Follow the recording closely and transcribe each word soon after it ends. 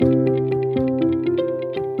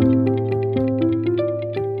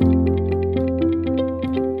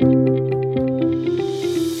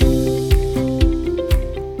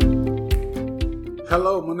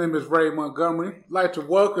Montgomery. I'd like to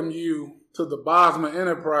welcome you to the Bosma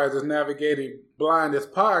Enterprises Navigating Blindness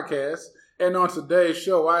podcast. And on today's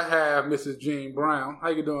show, I have Mrs. Jean Brown. How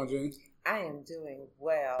you doing, Jean? I am doing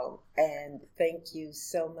well, and thank you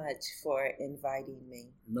so much for inviting me.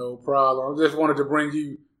 No problem. I just wanted to bring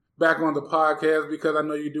you back on the podcast because I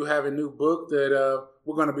know you do have a new book that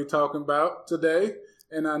we're going to be talking about today.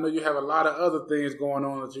 And I know you have a lot of other things going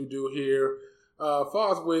on that you do here. As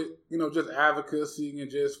far as with, just advocacy and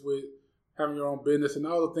just with having your own business and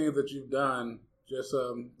all the things that you've done just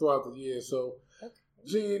throughout the years. So, okay.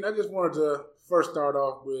 Jean, I just wanted to first start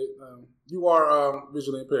off with, you are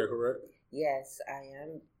visually impaired, correct? Yes, I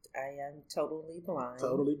am. I am totally blind.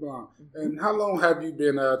 Totally blind. Mm-hmm. And how long have you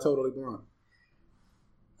been totally blind?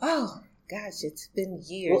 Oh, gosh, it's been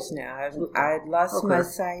years now. I lost my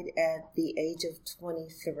sight at the age of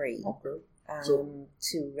 23. Okay.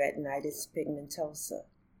 To retinitis pigmentosa.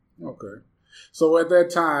 Okay. So at that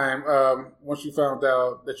time, once you found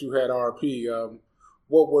out that you had RP,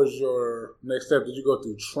 what was your next step? Did you go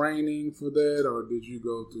through training for that, or did you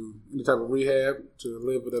go through any type of rehab to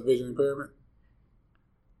live with a vision impairment?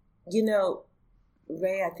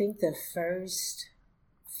 Ray, I think the first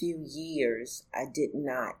few years I did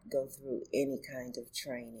not go through any kind of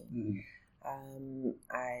training. Mm-hmm.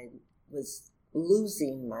 I was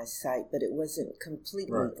losing my sight, but it wasn't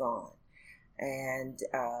completely gone. And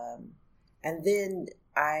then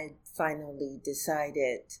I finally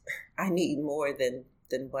decided I need more than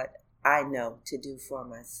what I know to do for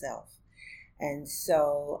myself. And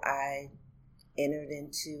so I entered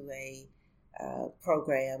into a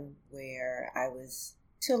program where I was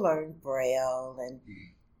to learn Braille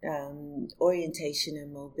and orientation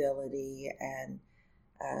and mobility and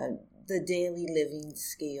the daily living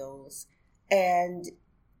skills. And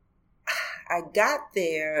I got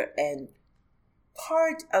there, and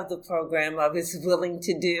part of the program I was willing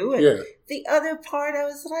to do, and the other part I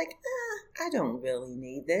was like, I don't really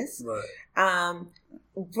need this. Right.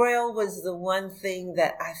 Braille was the one thing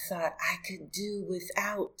that I thought I could do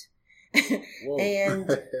without. and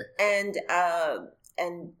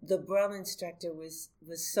the Braille instructor was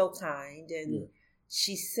so kind, and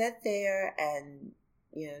she sat there and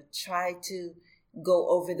tried to go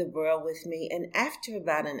over the Braille with me. And after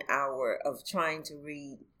about an hour of trying to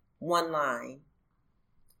read one line,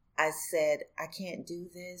 I said, I can't do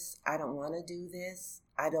this. I don't want to do this.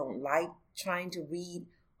 I don't like trying to read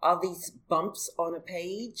all these bumps on a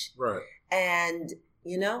page. Right. And,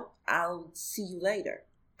 I'll see you later.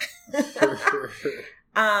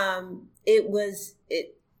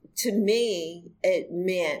 To me, it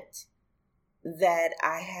meant that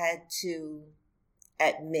I had to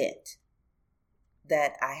admit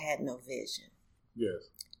that I had no vision. Yes.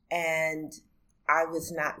 And I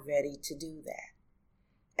was not ready to do that.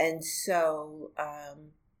 And so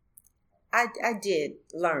I did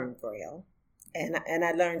learn Braille, and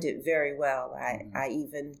I learned it very well.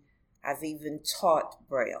 I've even taught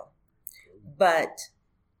Braille. But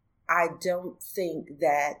I don't think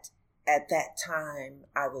that at that time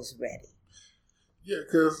I was ready. Yeah,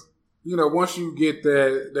 because, once you get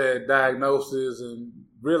that diagnosis and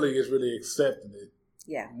really it's really accepting it.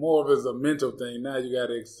 Yeah. More of it's a mental thing. Now you got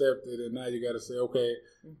to accept it, and now you got to say, okay,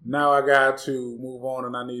 now I got to move on,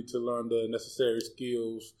 and I need to learn the necessary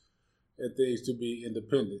skills and things to be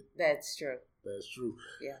independent. That's true. That's true.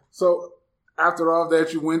 Yeah. So after all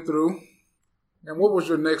that you went through, and what was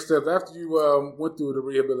your next step? After you went through the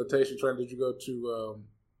rehabilitation training, did you go to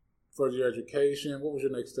further your education? What was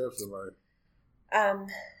your next steps in life?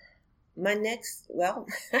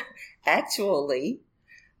 Actually,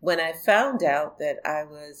 when I found out that I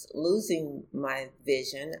was losing my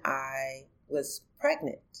vision, I was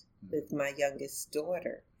pregnant with my youngest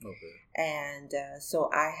daughter. Okay. And so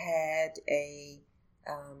I had a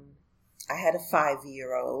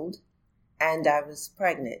 5-year-old, and I was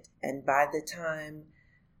pregnant. And by the time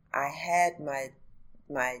I had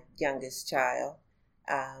my youngest child,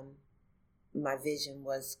 my vision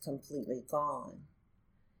was completely gone.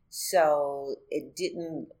 So it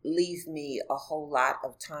didn't leave me a whole lot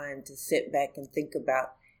of time to sit back and think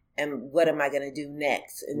about, and what am I going to do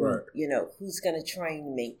next? And, who's going to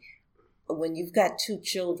train me? When you've got 2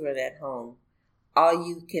 children at home, all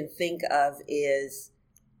you can think of is,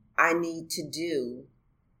 I need to do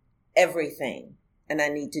everything, and I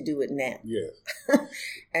need to do it now. Yes.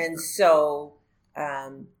 And so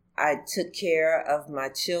I took care of my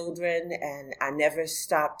children, and I never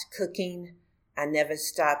stopped cooking. I never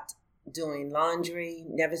stopped doing laundry,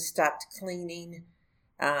 never stopped cleaning.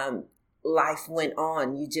 Life went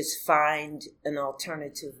on. You just find an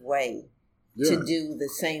alternative way to do the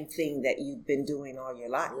same thing that you've been doing all your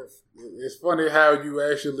life. It's funny how you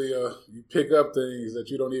actually you pick up things that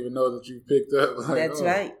you don't even know that you picked up. Like, that's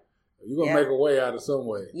right. You're going to make a way out of some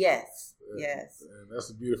way. Yes, yes. And that's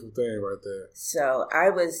a beautiful thing right there. So I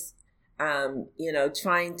was,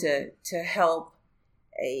 trying to help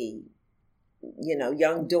a,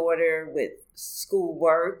 young daughter with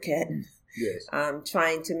schoolwork and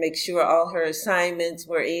trying to make sure all her assignments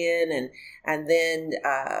were in. And then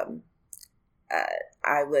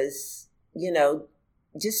I was,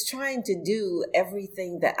 just trying to do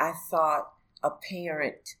everything that I thought a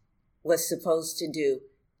parent was supposed to do,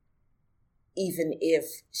 even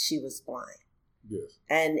if she was blind. Yes.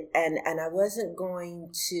 And I wasn't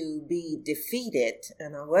going to be defeated,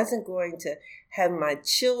 and I wasn't going to have my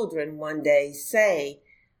children one day say,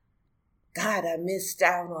 God, I missed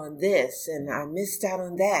out on this and I missed out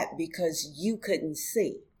on that because you couldn't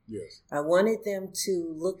see. Yes. I wanted them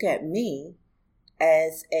to look at me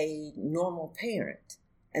as a normal parent.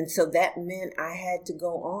 And so that meant I had to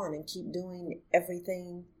go on and keep doing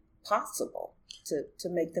everything possible to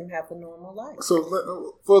make them have a normal life.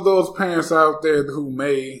 So for those parents out there who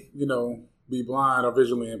may, be blind or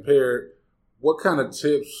visually impaired, what kind of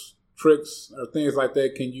tips, tricks, or things like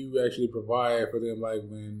that can you actually provide for them, like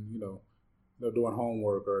when, they're doing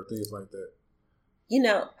homework or things like that?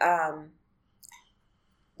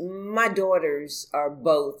 My daughters are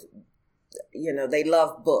both, they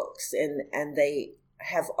love books and they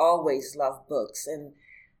have always loved books. And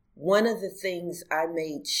one of the things I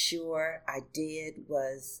made sure I did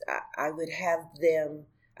was I would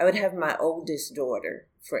have my oldest daughter,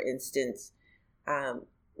 for instance,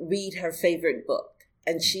 read her favorite book,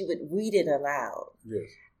 and she would read it aloud. Yes.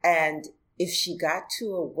 And if she got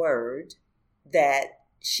to a word that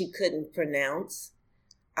she couldn't pronounce,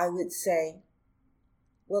 I would say,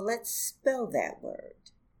 well, let's spell that word.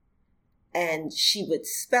 And she would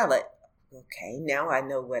spell it. Okay, now I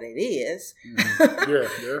know what it is. Mm-hmm.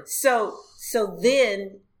 Yeah. So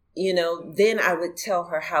then, then I would tell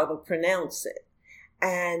her how to pronounce it.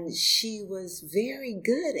 And she was very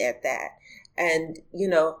good at that. And,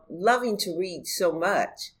 loving to read so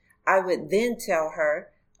much, I would then tell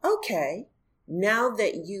her, okay, now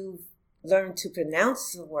that you've learned to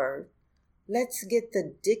pronounce the word, let's get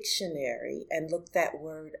the dictionary and look that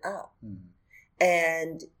word up. Mm-hmm.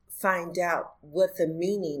 And find out what the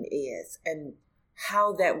meaning is and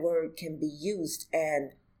how that word can be used,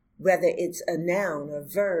 and whether it's a noun or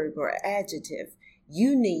verb or adjective.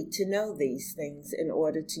 You need to know these things in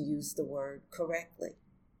order to use the word correctly.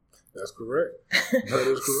 That's correct. That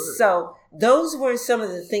is correct. So those were some of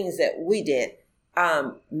the things that we did.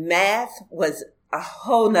 Math was a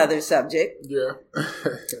whole nother subject. Yeah.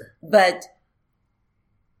 But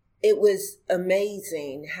it was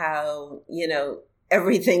amazing how,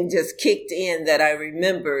 everything just kicked in that I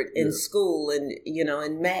remembered in school and,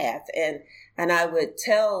 in math. And I would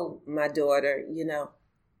tell my daughter,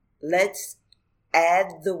 let's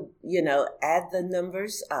add the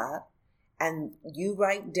numbers up, and you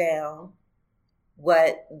write down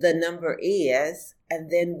what the number is, and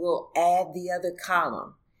then we'll add the other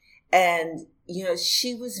column. And,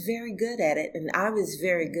 she was very good at it, and I was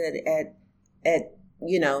very good at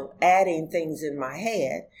adding things in my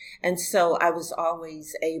head. And so I was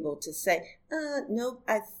always able to say, no,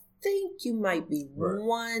 I think you might be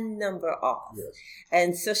one number off. Yes.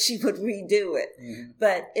 And so she would redo it. Mm-hmm.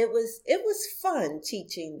 But it was fun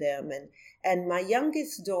teaching them. And my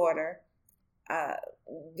youngest daughter,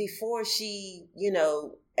 before she,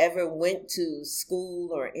 ever went to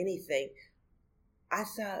school or anything, I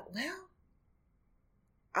thought, well,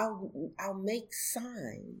 I'll make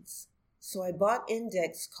signs. So I bought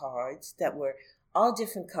index cards that were all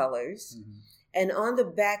different colors. Mm-hmm. And on the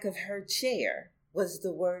back of her chair was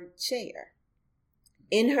the word chair.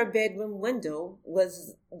 In her bedroom window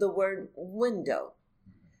was the word window.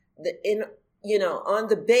 On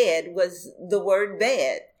the bed was the word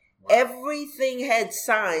bed. Wow. Everything had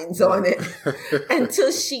signs on it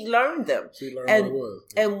until she learned them. She learned what it was.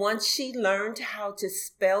 And once she learned how to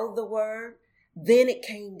spell the word, then it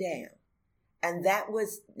came down. And that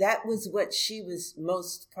was what she was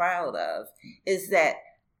most proud of, is that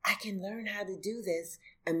I can learn how to do this,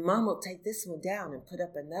 and Mom will take this one down and put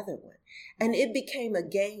up another one. And it became a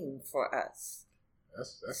game for us.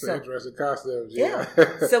 That's an interesting concept. Yeah.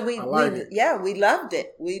 So we loved it.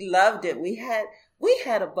 We loved it. We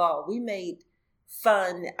had a ball. We made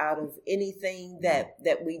fun out of anything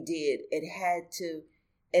that we did. It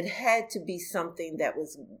had to be something that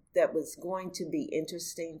was going to be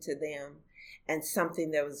interesting to them, and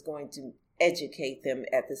something that was going to educate them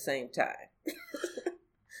at the same time.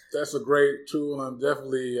 That's a great tool and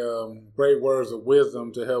definitely great words of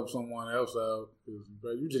wisdom to help someone else out.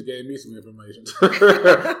 You just gave me some information. I'm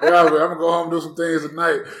going to go home and do some things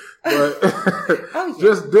tonight. But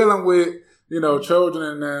just dealing with,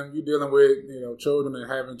 children and you dealing with, children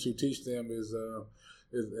and having to teach them is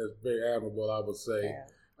very admirable, I would say.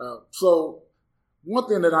 Yeah. So one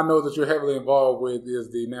thing that I know that you're heavily involved with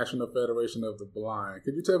is the National Federation of the Blind.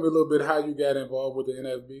 Could you tell me a little bit how you got involved with the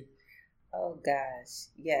NFB? Oh, gosh,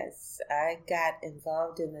 yes. I got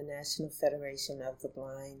involved in the National Federation of the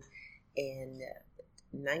Blind in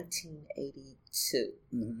 1982.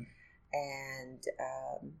 Mm-hmm. And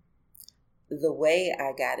the way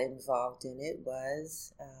I got involved in it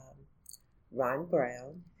was Ron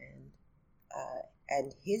Brown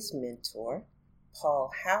and his mentor,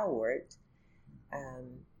 Paul Howard,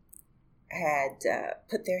 had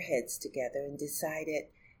put their heads together and decided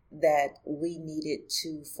that we needed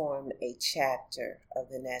to form a chapter of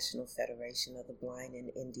the National Federation of the Blind in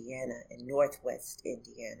Indiana, in Northwest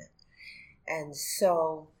Indiana. And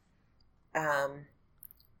so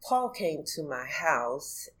Paul came to my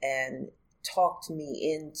house and talked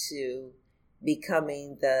me into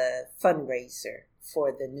becoming the fundraiser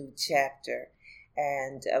for the new chapter.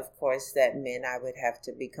 And of course, that meant I would have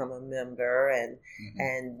to become a member and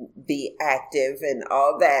and be active and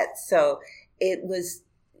all that. So it was,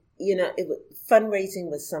 fundraising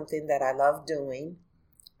was something that I loved doing.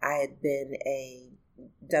 I had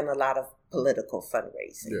done a lot of political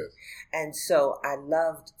fundraising. Yes. And so I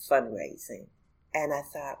loved fundraising. And I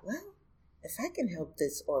thought, well, if I can help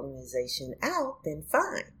this organization out, then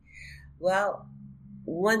fine. Well,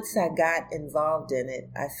 once I got involved in it,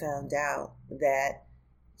 I found out that,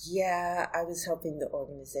 I was helping the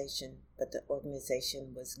organization, but the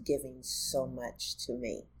organization was giving so much to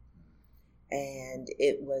me. And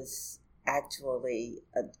it was actually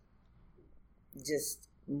just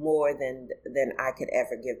more than I could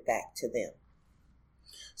ever give back to them.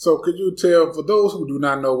 So could you tell, for those who do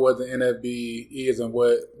not know what the NFB is and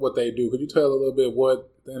what they do, could you tell a little bit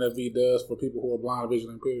what the NFB does for people who are blind or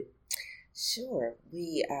visually impaired? Sure.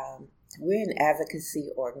 We're an advocacy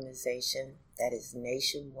organization that is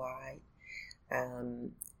nationwide,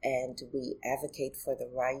 and we advocate for the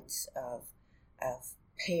rights of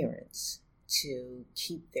parents to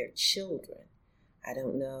keep their children. I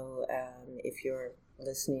don't know if your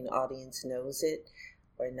listening audience knows it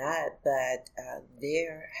or not, but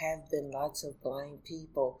there have been lots of blind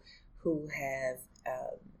people who have,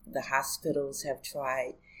 the hospitals have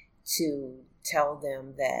tried to tell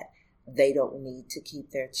them that they don't need to keep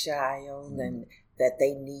their child and that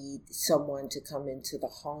they need someone to come into the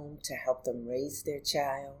home to help them raise their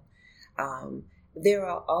child. There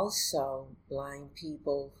are also blind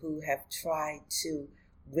people who have tried to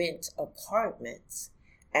rent apartments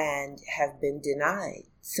and have been denied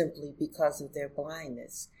simply because of their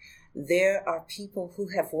blindness. There are people who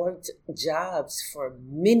have worked jobs for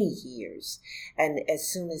many years, and as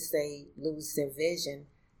soon as they lose their vision,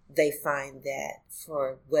 they find that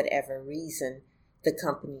for whatever reason, the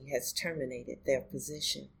company has terminated their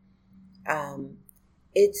position.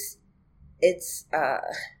 It's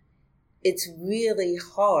really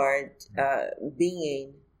hard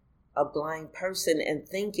being a blind person and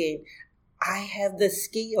thinking, I have the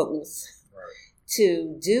skills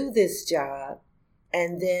to do this job,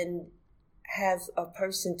 and then have a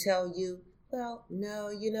person tell you, well, no,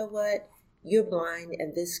 you know what? You're blind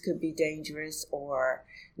and this could be dangerous, or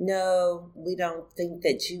no, we don't think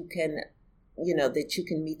that you can, that you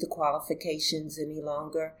can meet the qualifications any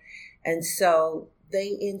longer. And so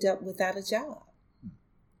they end up without a job.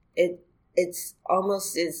 It's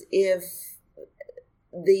almost as if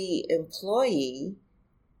the employee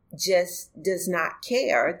just does not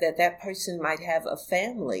care that person might have a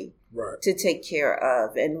family to take care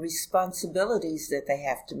of and responsibilities that they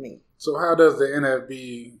have to meet. So how does the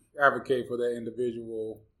NFB advocate for that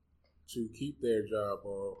individual to keep their job,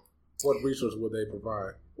 or what resources would they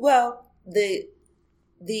provide? Well, the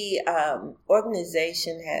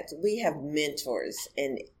organization we have mentors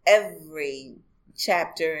in every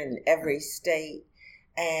chapter in every state.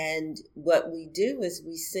 And what we do is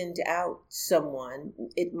we send out someone.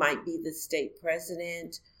 It might be the state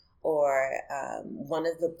president or one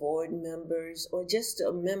of the board members or just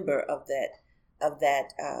a member of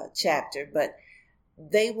that chapter, but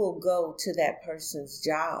they will go to that person's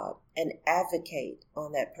job and advocate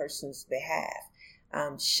on that person's behalf,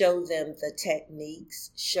 show them the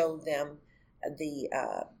techniques, show them the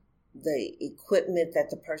equipment that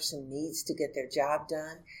the person needs to get their job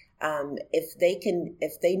done.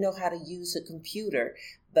 If they know how to use a computer,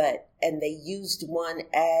 and they used one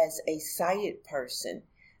as a sighted person,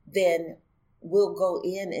 then we'll go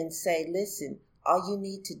in and say, listen, all you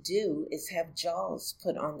need to do is have JAWS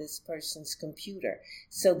put on this person's computer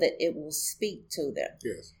so that it will speak to them.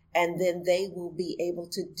 Yes. And then they will be able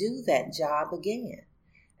to do that job again.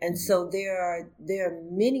 And so there are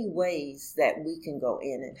many ways that we can go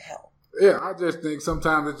in and help. Yeah, I just think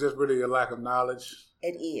sometimes it's just really a lack of knowledge.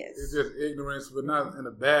 It is. It's just ignorance, but not in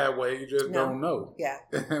a bad way. You just don't know. Yeah.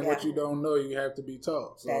 And what you don't know, you have to be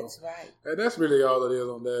taught. So, that's right. And that's really all it is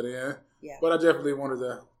on that end. Yeah. But I definitely wanted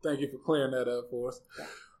to thank you for clearing that up for us. Yeah.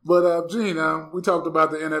 But, Gene, we talked about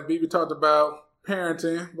the NFB. We talked about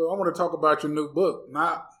parenting. But I want to talk about your new book,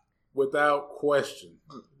 Not Without Question.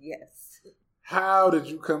 Yes. How did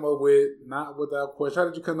you come up with Not Without Question? How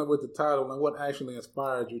did you come up with the title, and what actually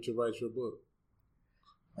inspired you to write your book?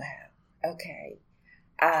 Wow. Okay.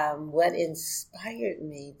 What inspired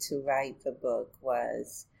me to write the book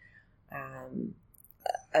was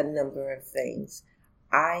a number of things.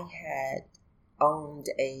 I had owned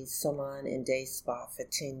a salon and day spa for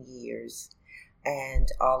 10 years, and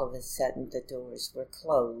all of a sudden the doors were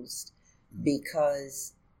closed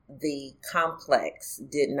because the complex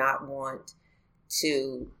did not want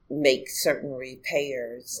to make certain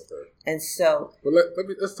repairs. Okay. And so... Well,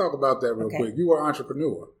 let's talk about that real quick. You were an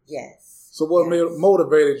entrepreneur. Yes. So what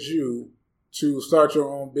motivated you to start your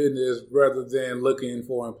own business rather than looking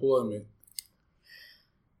for employment?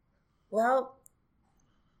 Well,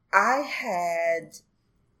 I had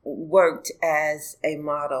worked as a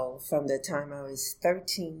model from the time I was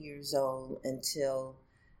 13 years old until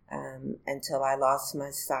I lost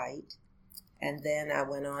my sight. And then I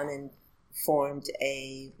went on and formed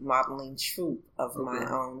a modeling troupe of my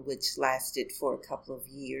own, which lasted for a couple of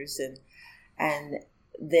years. And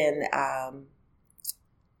then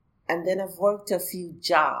I've worked a few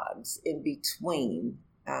jobs in between.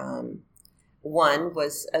 One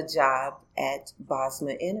was a job at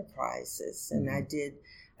Bosma Enterprises, and I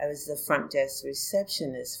was the front desk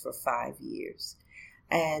receptionist for 5 years.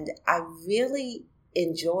 And I really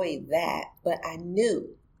enjoyed that, but I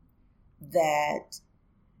knew that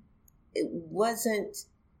it wasn't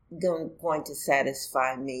going to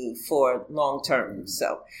satisfy me for long term.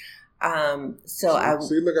 So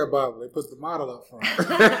look at Bob. They put the model up front.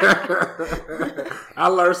 I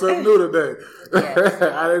learned something new today. Yes.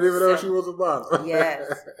 I didn't even know she was a model.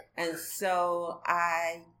 Yes. And so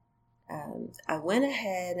I went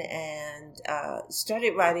ahead and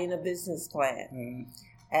started writing a business plan.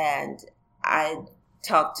 Mm-hmm. And I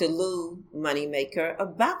talked to Lou Moneymaker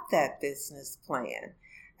about that business plan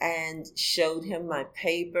and showed him my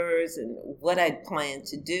papers and what I'd planned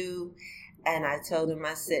to do. And I told him,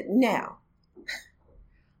 I said, now,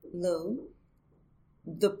 Lou,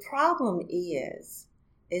 the problem is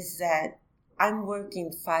that I'm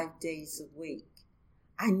working 5 days a week.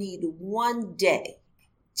 I need one day,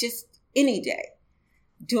 just any day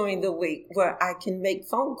during the week where I can make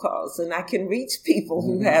phone calls and I can reach people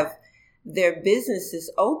who have their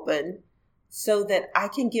businesses open so that I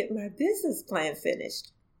can get my business plan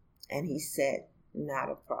finished. And he said, not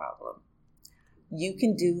a problem. You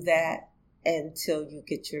can do that until you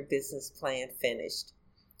get your business plan finished.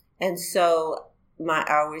 And so my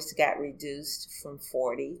hours got reduced from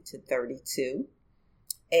 40 to 32.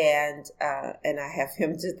 And I have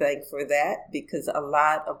him to thank for that, because a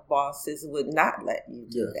lot of bosses would not let you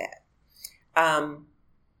do that.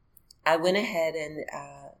 I went ahead and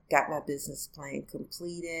got my business plan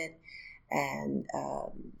completed and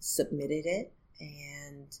submitted it.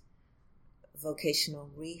 And vocational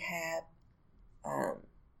rehab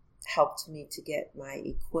helped me to get my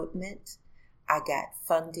equipment. I got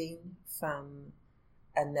funding from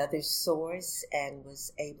another source and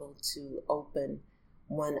was able to open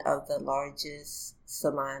one of the largest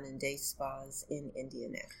salon and day spas in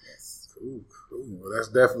Indianapolis. Cool. Well, that's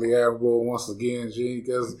definitely admirable once again, Gene,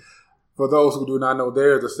 because for those who do not know,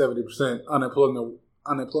 there's a 70%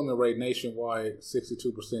 unemployment rate nationwide,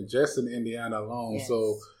 62% just in Indiana alone. Yes.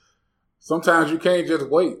 So sometimes you can't just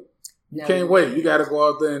wait. You can't wait. You got to go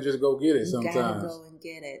out there and just go get it sometimes. You got to go and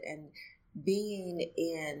get it. And being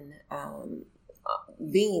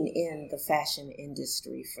in the fashion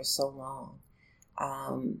industry for so long,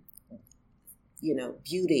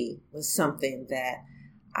 beauty was something that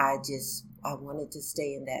I wanted to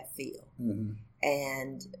stay in that field. Mm-hmm.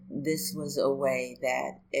 And this was a way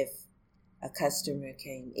that if a customer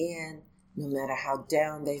came in, no matter how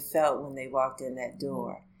down they felt when they walked in that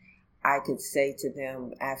door, I could say to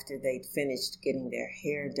them after they'd finished getting their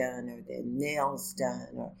hair done or their nails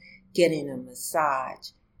done or getting a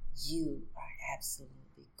massage, you are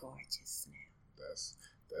absolutely gorgeous now.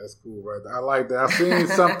 That's cool, right there. I like that. I've seen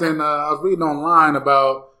something, I was reading online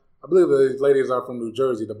about I believe these ladies are from New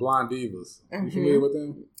Jersey, the Blonde Divas. Mm-hmm. You familiar with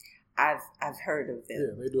them? I've heard of them.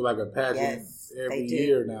 Yeah, they do like a pageant every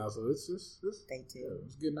year now, so it's they do. Yeah,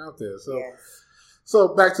 it's getting out there. So, yes.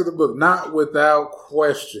 So back to the book, Not Without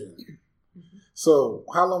Question. Mm-hmm. So,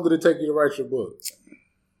 how long did it take you to write your book?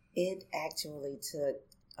 It actually took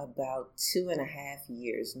about 2.5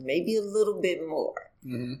 years, maybe a little bit more.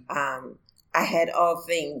 Mm-hmm. I had all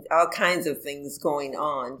kinds of things going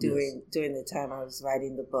on during the time I was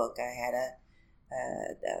writing the book. I had a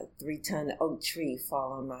 3-ton oak tree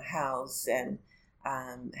fall on my house, and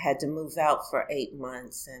had to move out for 8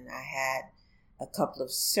 months, and I had a couple of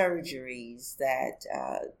surgeries that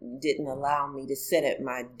didn't allow me to sit at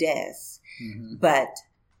my desk. Mm-hmm. But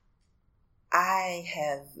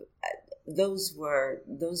those were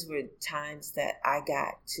times that I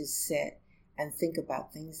got to sit and think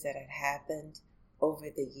about things that had happened over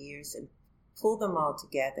the years and pull them all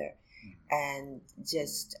together and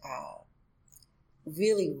just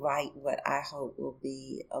really write what I hope will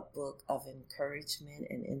be a book of encouragement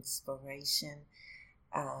and inspiration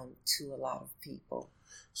to a lot of people.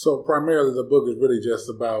 So primarily the book is really just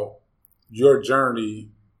about your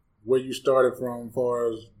journey, where you started from as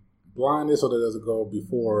far as blindness, or does it go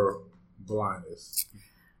before blindness?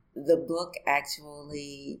 The book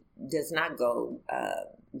actually does not go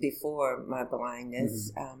before my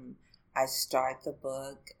blindness. Mm-hmm. I start the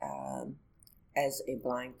book as a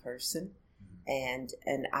blind person, mm-hmm.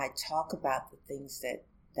 and I talk about the things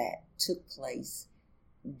that took place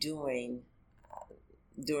during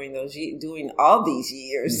all these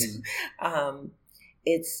years. Mm-hmm.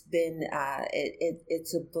 It's been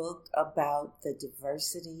it's a book about the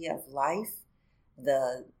diversity of life,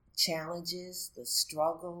 the challenges, the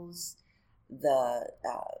struggles,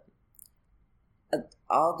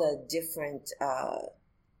 all the different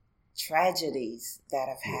tragedies that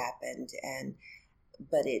have happened,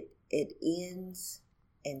 but it ends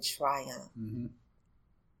in triumph, mm-hmm.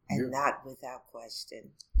 and not without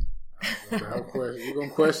question. Without question. You're going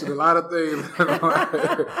to question a lot of things.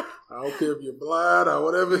 I don't care if you're blind or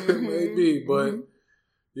whatever it may be, but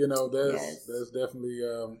that's definitely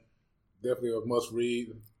a must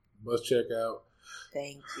read, must check out.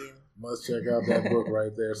 Thank you. Must check out that book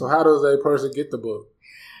right there. So how does a person get the book?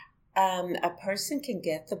 A person can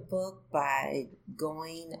get the book by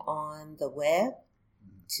going on the web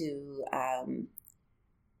to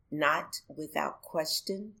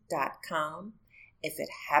notwithoutquestion.com. If it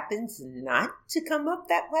happens not to come up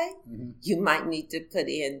that way, mm-hmm. you might need to put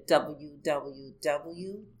in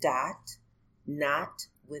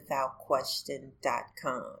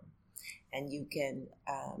www.notwithoutquestion.com. And you can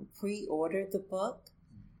pre-order the book,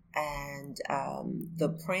 and the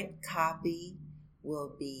print copy will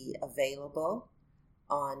be available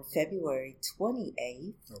on February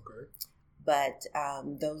 28th. Okay. But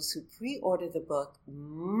those who pre-order the book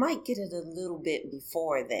might get it a little bit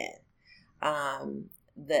before then.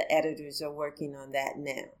 The editors are working on that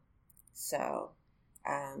now. So,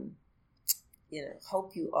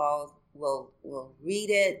 hope you all will read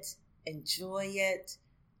it, enjoy it,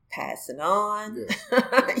 pass it on.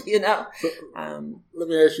 Yeah. So, let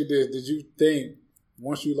me ask you this. Did you think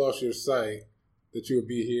once you lost your sight that you would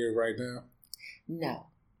be here right now?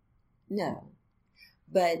 No.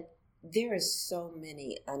 But there are so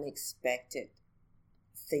many unexpected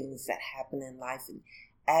things that happen in life, and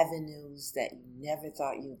avenues that you never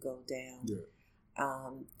thought you'd go down,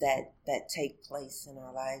 that take place in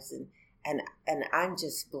our lives, and I'm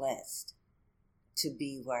just blessed to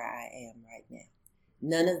be where I am right now.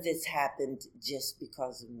 None of this happened just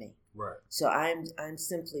because of me. Right. So I'm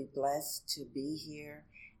simply blessed to be here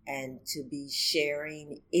and to be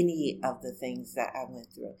sharing any of the things that I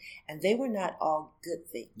went through. And they were not all good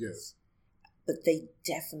things. Yes. But they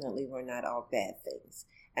definitely were not all bad things.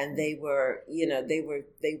 And they were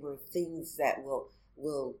things that will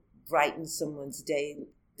brighten someone's day,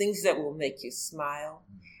 things that will make you smile,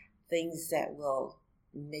 things that will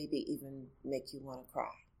maybe even make you want to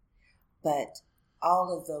cry. But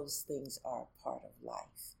all of those things are a part of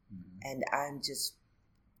life. Mm-hmm. And I'm just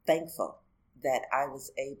thankful that I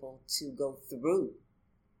was able to go through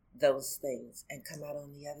those things and come out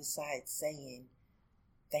on the other side saying,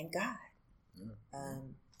 thank God. Yeah.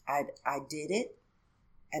 I did it.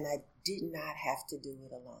 And I did not have to do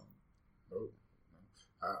it alone. Oh,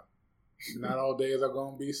 not all days are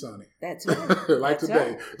going to be sunny. That's right. Like That's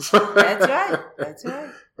today. Right. That's right.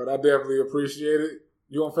 But I definitely appreciate it.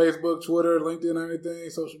 You on Facebook, Twitter, LinkedIn, or anything,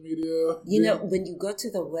 social media? When you go to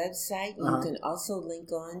the website, you can also link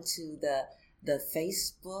on to the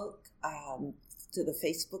Facebook, to the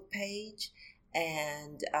Facebook page,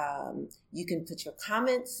 and you can put your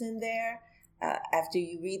comments in there. after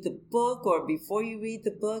you read the book or before you read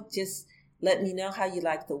the book, just let me know how you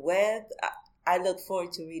like the web. I look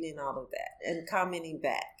forward to reading all of that and commenting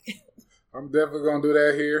back. I'm definitely going to do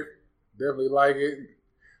that here. Definitely like it.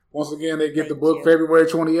 Once again, they get the book February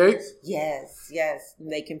 28th? Yes.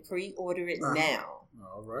 And they can pre-order it now.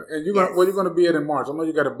 All right. And where you going to be at in March? I know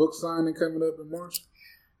you got a book signing coming up in March.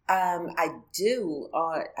 I do.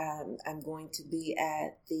 I'm going to be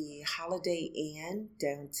at the Holiday Inn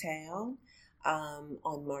downtown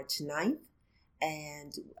on March 9th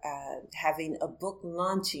and having a book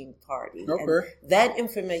launching party. Okay. And that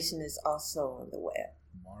information is also on the web.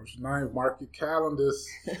 March 9th. Mark your calendars.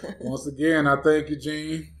 Once again, I thank you,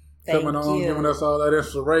 Jean. Coming on, giving us all that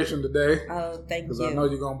inspiration today. Oh, thank you. Because I know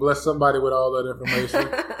you're going to bless somebody with all that information.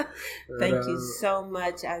 Thank you so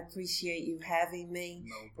much. I appreciate you having me.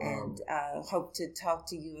 No problem. And hope to talk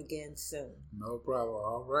to you again soon. No problem.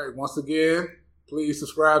 All right. Once again, please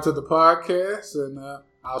subscribe to the podcast, and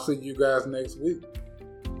I'll see you guys next week.